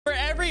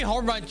every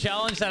home run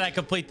challenge that I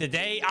complete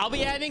today, I'll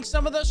be adding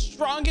some of the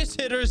strongest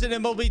hitters in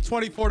MLB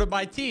 24 to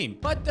my team.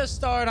 But to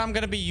start, I'm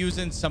going to be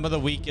using some of the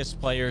weakest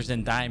players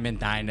in Diamond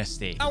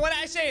Dynasty. Now, when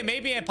I say it may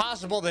be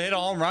impossible to hit a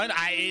home run,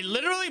 it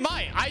literally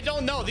might. I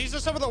don't know. These are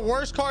some of the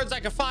worst cards I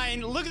could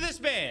find. Look at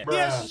this man. He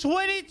has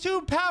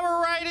 22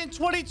 power right and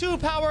 22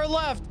 power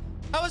left.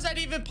 How is that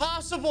even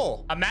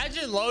possible?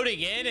 Imagine loading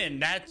in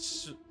and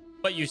that's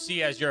what you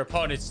see as your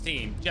opponent's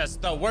team.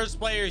 Just the worst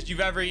players you've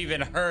ever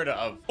even heard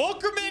of.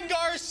 Homerun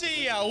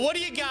Garcia, what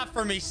do you got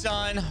for me,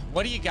 son?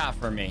 What do you got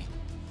for me?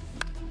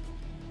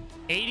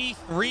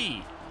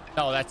 83.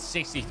 No, that's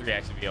 63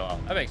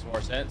 XVO. That makes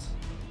more sense.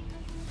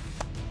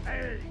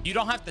 You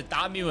don't have to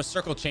dot me with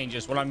circle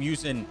changes when I'm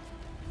using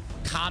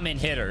common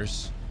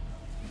hitters.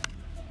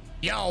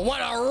 Yo,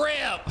 what a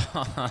rip!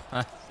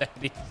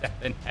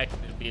 77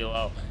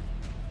 XVO.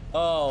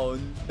 Oh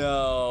no.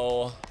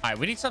 All right,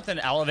 we need something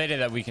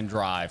elevated that we can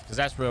drive, because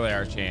that's really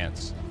our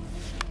chance.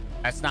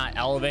 That's not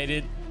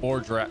elevated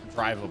or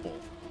drivable.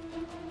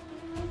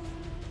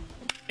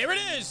 Here it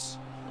is.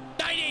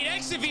 98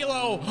 exit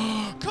velo.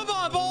 Come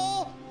on,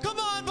 ball. Come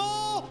on,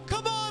 ball.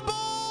 Come on,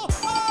 ball.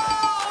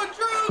 Oh,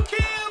 Drew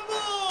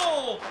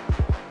Campbell.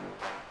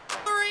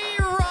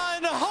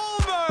 3-run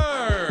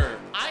homer.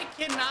 I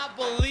cannot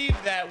believe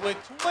that with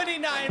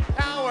 29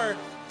 power,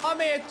 my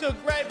man took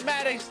Red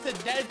Maddox to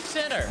dead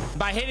center.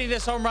 By hitting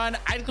this home run,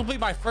 I'd complete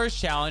my first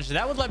challenge.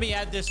 That would let me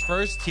add this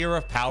first tier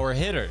of power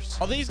hitters.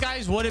 While these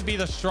guys wouldn't be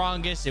the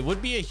strongest, it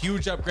would be a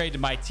huge upgrade to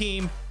my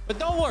team. But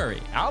don't worry,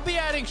 I'll be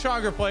adding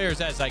stronger players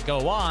as I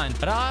go on,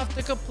 but I'll have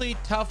to complete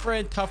tougher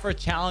and tougher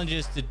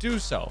challenges to do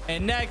so.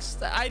 And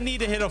next, I need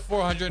to hit a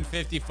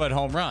 450-foot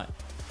home run.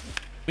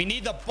 We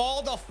need the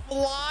ball to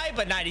fly,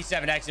 but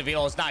 97 exit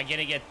velo is not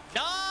getting it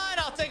done.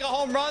 I'll take a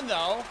home run,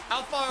 though.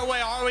 How far away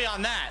are we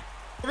on that?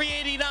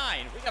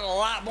 389. We got a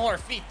lot more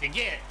feet to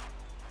get.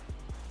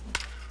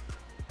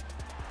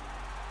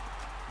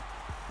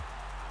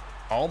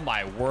 Oh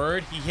my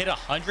word, he hit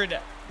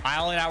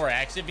 100-mile-an-hour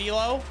exit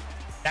velo.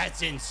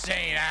 That's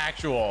insane.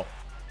 Actual.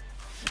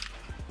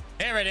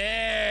 There it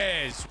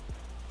is.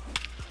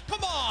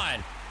 Come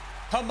on,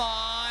 come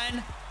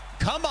on,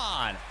 come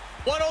on.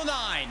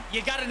 109.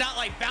 You gotta not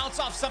like bounce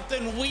off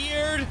something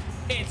weird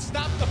and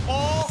stop the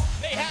ball.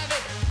 They have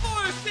it.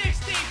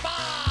 465.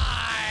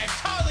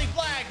 Charlie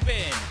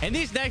Blackman. And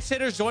these next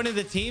hitters joining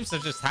the team,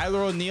 such as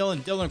Tyler O'Neill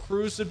and Dylan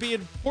Cruz, would be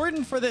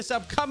important for this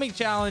upcoming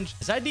challenge,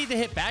 as I need to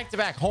hit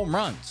back-to-back home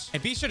runs.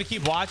 And be sure to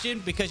keep watching,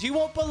 because you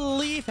won't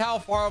believe how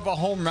far of a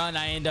home run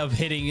I end up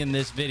hitting in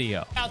this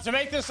video. Now, to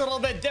make this a little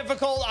bit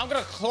difficult, I'm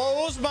gonna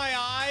close my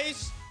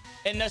eyes.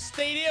 In the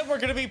stadium we're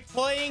gonna be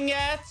playing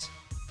at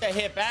to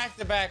hit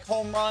back-to-back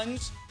home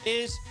runs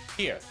is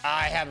here.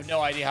 I have no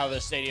idea how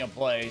this stadium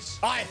plays.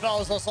 All right,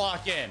 fellas, let's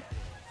lock in.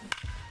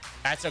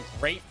 That's a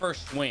great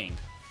first swing.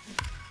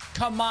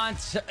 Come on,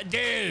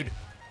 dude.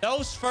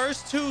 Those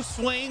first two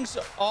swings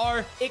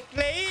are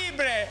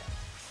equilibre.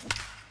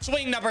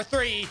 Swing number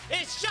 3.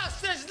 It's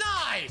just as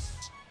nice.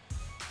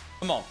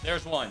 Come on,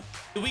 there's one.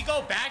 Do we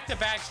go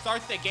back-to-back,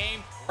 start the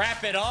game,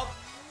 wrap it up?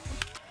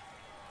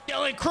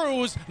 Dylan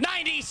Cruz,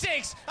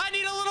 96. I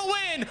need a little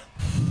win.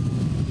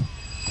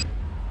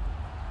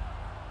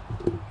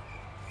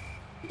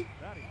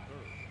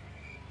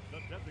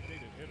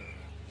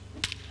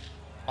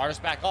 Start us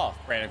back off,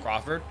 Brandon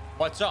Crawford.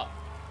 What's up?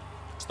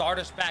 Start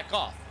us back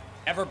off.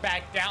 Never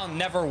back down,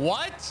 never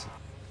what?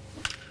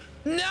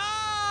 No!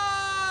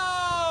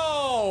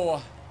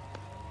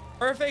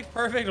 Perfect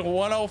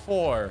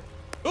 104.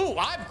 Ooh,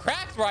 I'm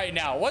cracked right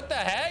now. What the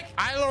heck?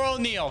 Tyler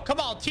O'Neill. Come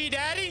on,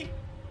 T-Daddy.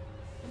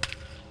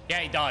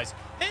 Yeah, he does.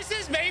 This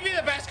is maybe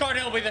the best card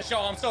in MLB The Show.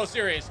 I'm so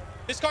serious.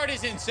 This card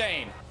is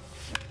insane.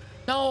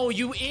 No,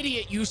 you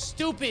idiot. You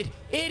stupid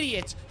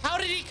idiot. How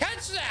did he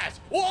catch that?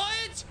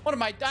 What? What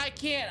am I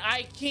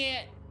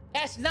can't.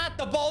 That's not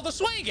the ball to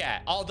swing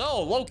at.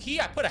 Although, low-key,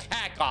 I put a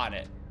hack on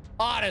it.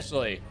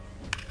 Honestly.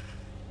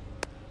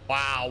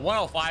 Wow,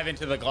 105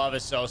 into the glove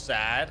is so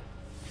sad.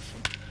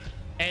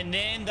 And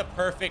then the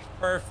perfect.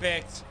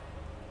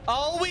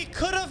 Oh, we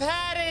could have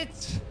had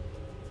it.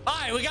 All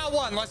right, we got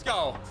one. Let's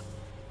go.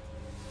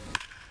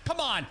 Come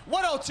on.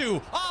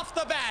 102 off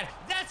the bat.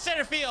 That's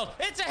center field.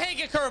 It's a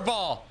Hagen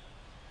curveball.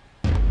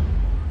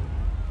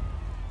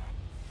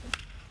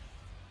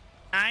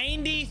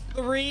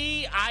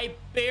 93. I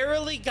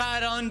barely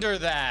got under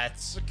that.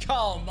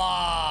 Come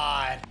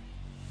on.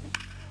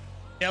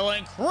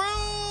 Dylan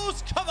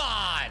Cruz. Come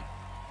on.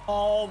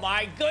 Oh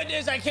my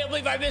goodness. I can't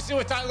believe I missed it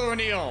with Tyler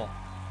O'Neill.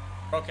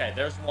 Okay,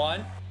 there's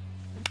one.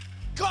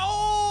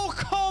 Go.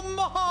 Come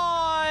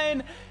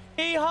on.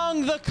 He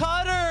hung the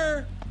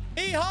cutter.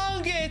 He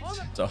hung it.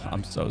 So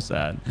I'm so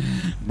sad,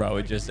 bro.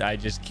 I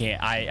just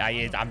can't.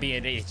 I'm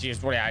being. It's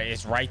just.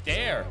 It's right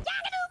there.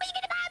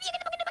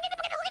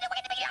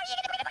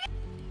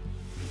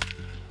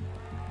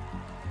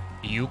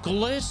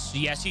 Euclid?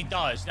 Yes, he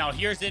does. Now,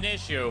 here's an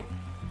issue.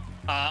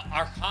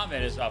 Our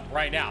comment is up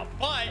right now,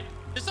 but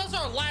this is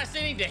our last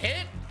inning to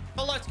hit.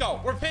 So let's go.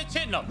 We're pitch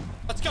hitting them.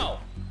 Let's go.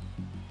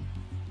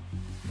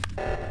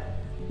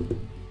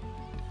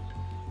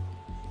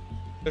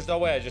 There's no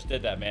way I just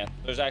did that, man.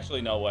 There's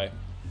actually no way.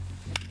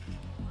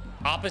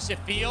 Opposite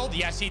field.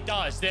 Yes, he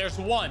does. There's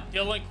one.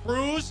 Dylan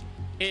Cruz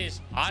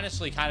is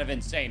honestly kind of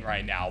insane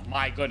right now.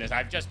 My goodness.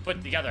 I've just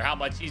put together how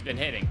much he's been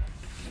hitting.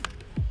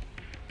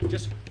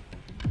 Just...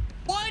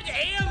 what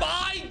am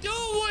I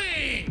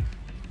doing?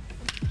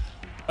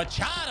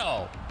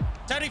 Machado.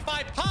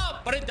 75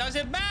 pop, but it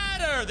doesn't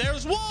matter.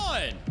 There's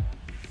one.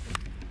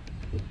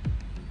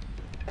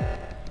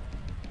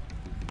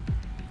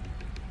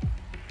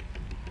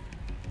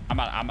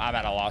 I'm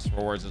at a loss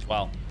for words as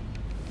well.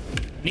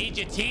 Need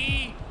you,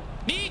 T.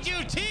 Need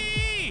you,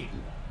 T.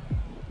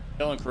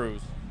 Dylan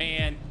Cruz.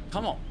 Man,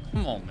 come on.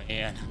 Come on,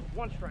 man.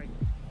 One strike.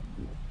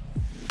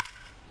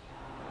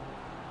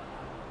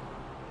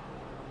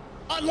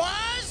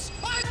 Unless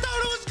I thought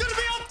it was going to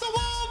be off the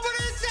wall, but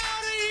it's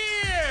out of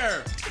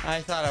here.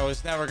 I thought I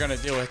was never going to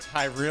do it.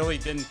 I really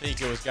didn't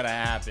think it was going to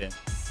happen.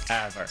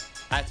 Ever.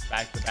 That's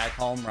back-to-back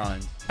home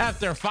runs.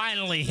 After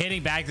finally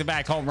hitting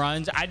back-to-back home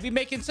runs, I'd be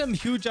making some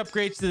huge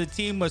upgrades to the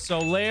team with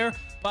Soler,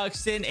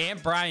 Buxton,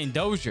 and Brian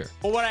Dozier.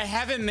 But what I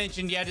haven't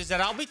mentioned yet is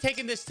that I'll be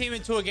taking this team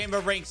into a game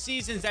of ranked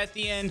seasons at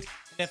the end.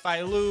 And if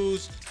I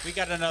lose, we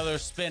got another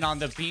spin on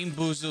the Bean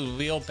Boozled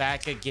wheel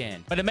back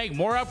again. But to make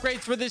more upgrades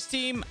for this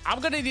team,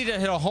 I'm going to need to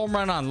hit a home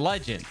run on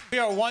Legend. We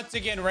are once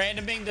again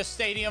randoming the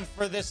stadium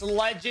for this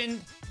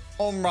Legend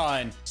home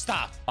run.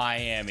 Stop,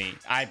 Miami.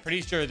 I'm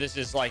pretty sure this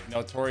is like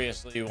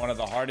notoriously one of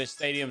the hardest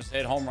stadiums to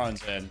hit home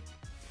runs in.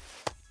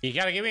 You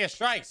gotta give me a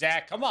strike,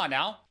 Zach. Come on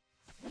now.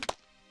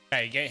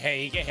 Hey,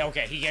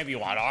 okay, he gave me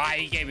one. All right,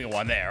 he gave me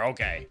one there.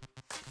 Okay.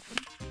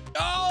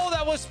 Oh,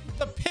 that was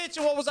the pitch.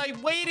 What was I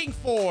waiting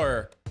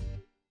for?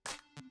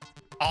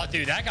 Oh,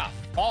 dude, that got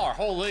far.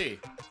 Holy.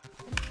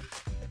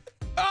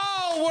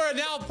 Oh, we're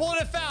now pulling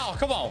it foul.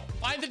 Come on,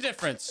 find the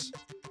difference.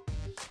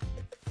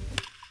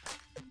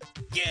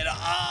 Get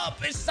up.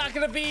 It's not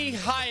going to be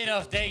high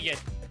enough. Dang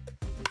it.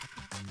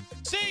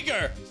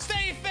 Seager,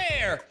 stay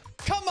fair.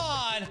 Come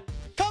on.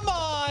 Come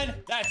on.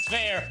 That's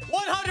fair.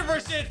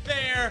 100%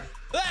 fair.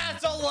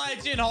 That's a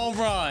Legend home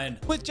run.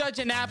 With Judge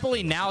and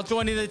Napoli now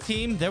joining the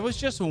team, there was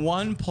just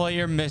one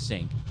player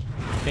missing.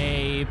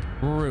 Babe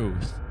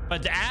Ruth.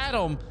 But to add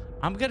him,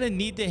 I'm going to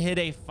need to hit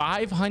a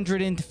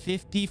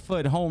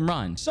 550-foot home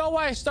run. So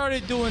I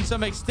started doing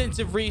some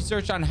extensive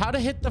research on how to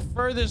hit the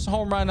furthest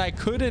home run I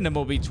could in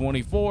MLB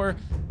 24,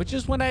 which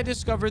is when I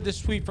discovered this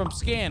tweet from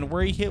Scan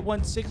where he hit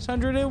one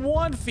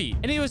 601 feet.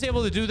 And he was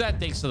able to do that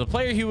thanks to the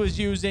player he was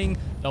using,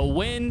 the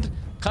wind,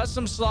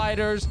 custom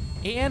sliders,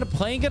 and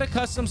playing at a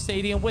custom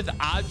stadium with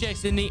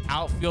objects in the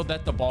outfield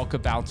that the ball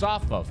could bounce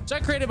off of. So I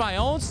created my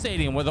own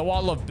stadium with a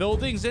wall of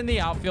buildings in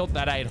the outfield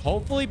that I'd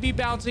hopefully be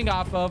bouncing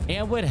off of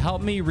and would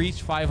help me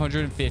reach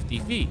 550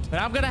 feet. But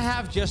I'm gonna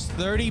have just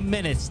 30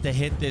 minutes to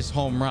hit this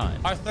home run.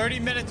 Our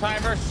 30-minute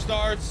timer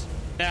starts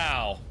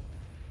now.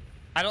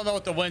 I don't know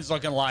what the wind's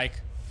looking like.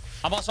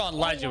 I'm also on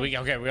Legend.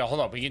 Hold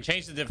up. We can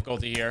change the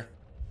difficulty here.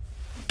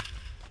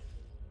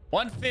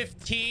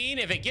 115.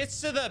 If it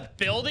gets to the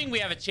building, we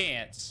have a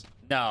chance.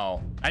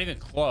 No, not even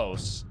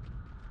close.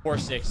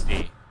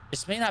 460.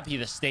 This may not be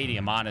the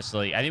stadium,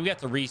 honestly. I think we have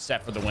to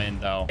reset for the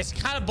wind, though. It's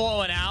kind of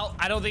blowing out.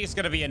 I don't think it's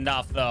going to be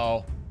enough,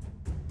 though.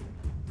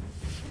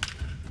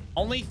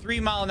 Only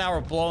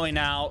 3-mile-an-hour blowing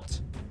out.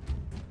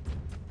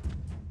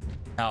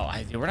 No,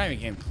 we're not even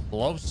getting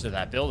close to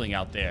that building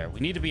out there. We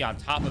need to be on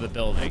top of the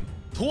building.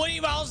 20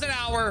 miles an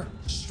hour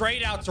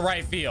straight out to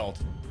right field.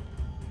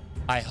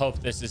 I hope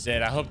this is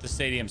it. I hope the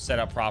stadium's set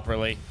up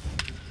properly.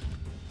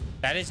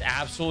 That is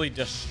absolutely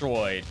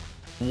destroyed.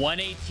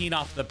 118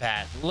 off the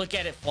bat. Look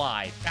at it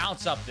fly.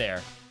 Bounce up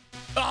there.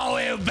 Oh,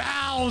 it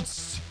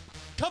bounced.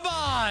 Come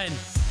on.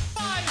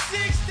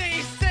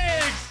 566.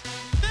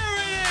 There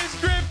it is,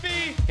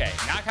 Griffey. Okay,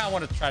 now I kind of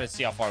want to try to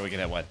see how far we can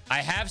hit one. I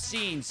have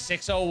seen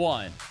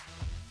 601.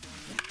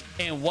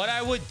 And what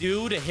I would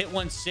do to hit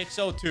one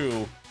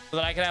 602 so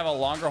that I could have a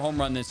longer home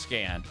run than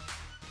Scan.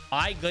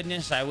 My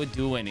goodness, I would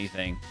do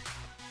anything.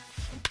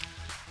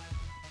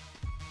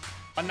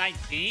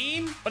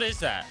 119? What is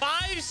that?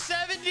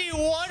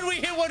 571? We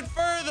hit one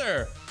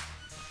further.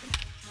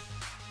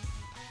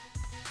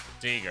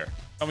 Seager.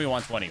 Tell me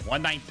 120.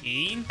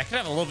 119? I could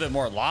have a little bit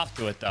more loft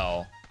to it,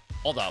 though.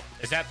 Hold up.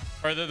 Is that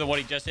further than what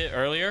he just hit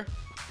earlier?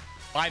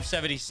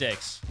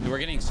 576. We're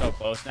getting so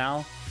close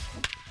now.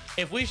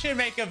 If we should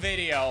make a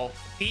video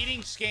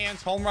beating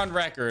Scan's home run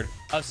record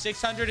of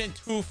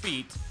 602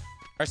 feet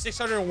or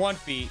 601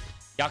 feet,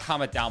 y'all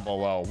comment down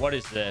below. What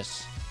is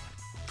this?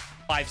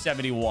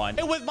 571.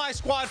 And with my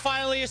squad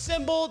finally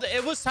assembled,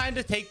 it was time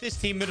to take this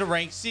team into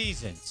ranked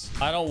seasons.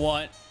 I don't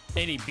want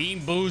any Bean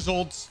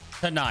Boozleds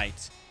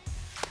tonight.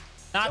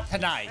 Not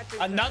tonight.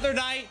 Another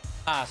night?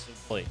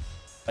 Possibly.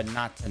 But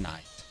not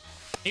tonight.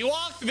 He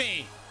walked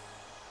me.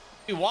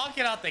 He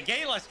walking out the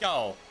gate. Let's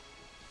go.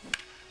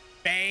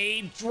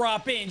 Babe,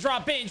 drop in,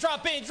 drop in,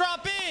 drop in,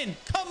 drop in.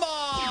 Come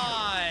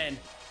on.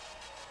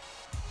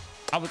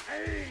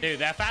 Dude,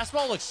 that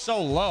fastball looks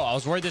so low. I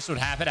was worried this would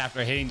happen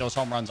after hitting those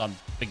home runs on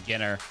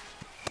beginner.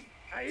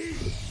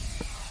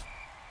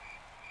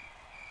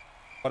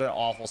 What an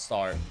awful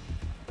start.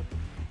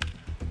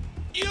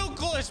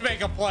 Euclid,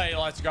 make a play.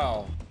 Let's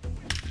go.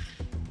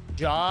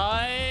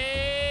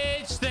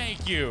 Judge,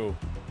 thank you.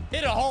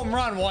 Hit a home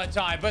run one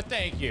time, but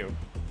thank you.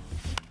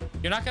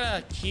 You're not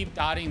gonna keep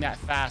dotting that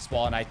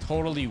fastball, and I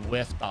totally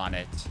whiffed on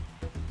it.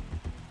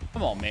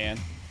 Come on, man.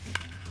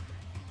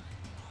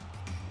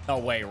 No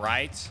way,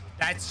 right?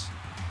 That's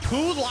 2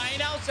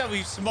 lineouts that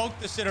we've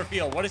smoked the center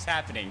field. What is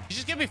happening? You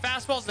just give me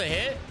fastballs to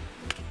hit,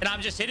 and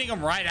I'm just hitting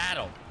them right at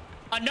him.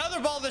 Another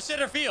ball to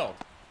center field.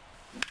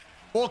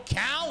 Full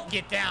count.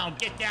 Get down.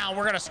 Get down.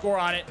 We're going to score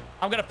on it.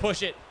 I'm going to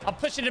push it. I'm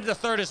pushing him to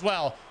third as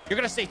well. You're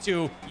going to stay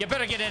 2. You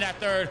better get in at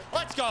third.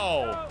 Let's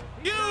go.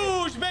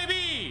 Huge,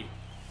 baby.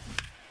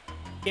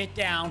 Get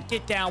down.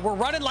 Get down. We're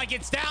running like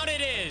it's down.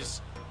 It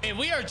is. And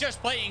we are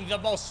just playing the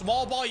most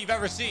small ball you've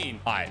ever seen.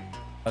 All right.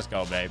 Let's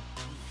go, babe.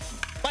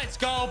 Let's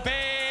go,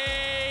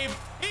 babe.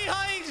 He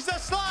hangs the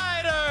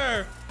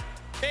slider.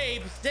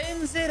 Babe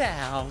sends it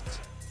out.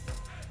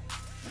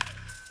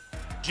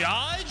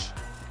 Judge?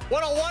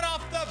 What a one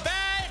off the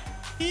bat.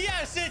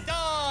 Yes, it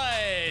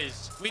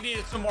does. We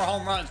needed some more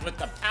home runs with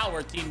the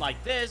power team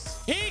like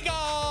this. He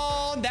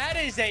gone. That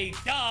is a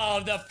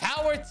dub. The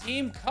power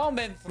team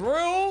coming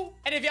through.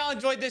 And if y'all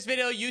enjoyed this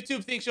video,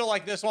 YouTube thinks you'll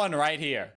like this one right here.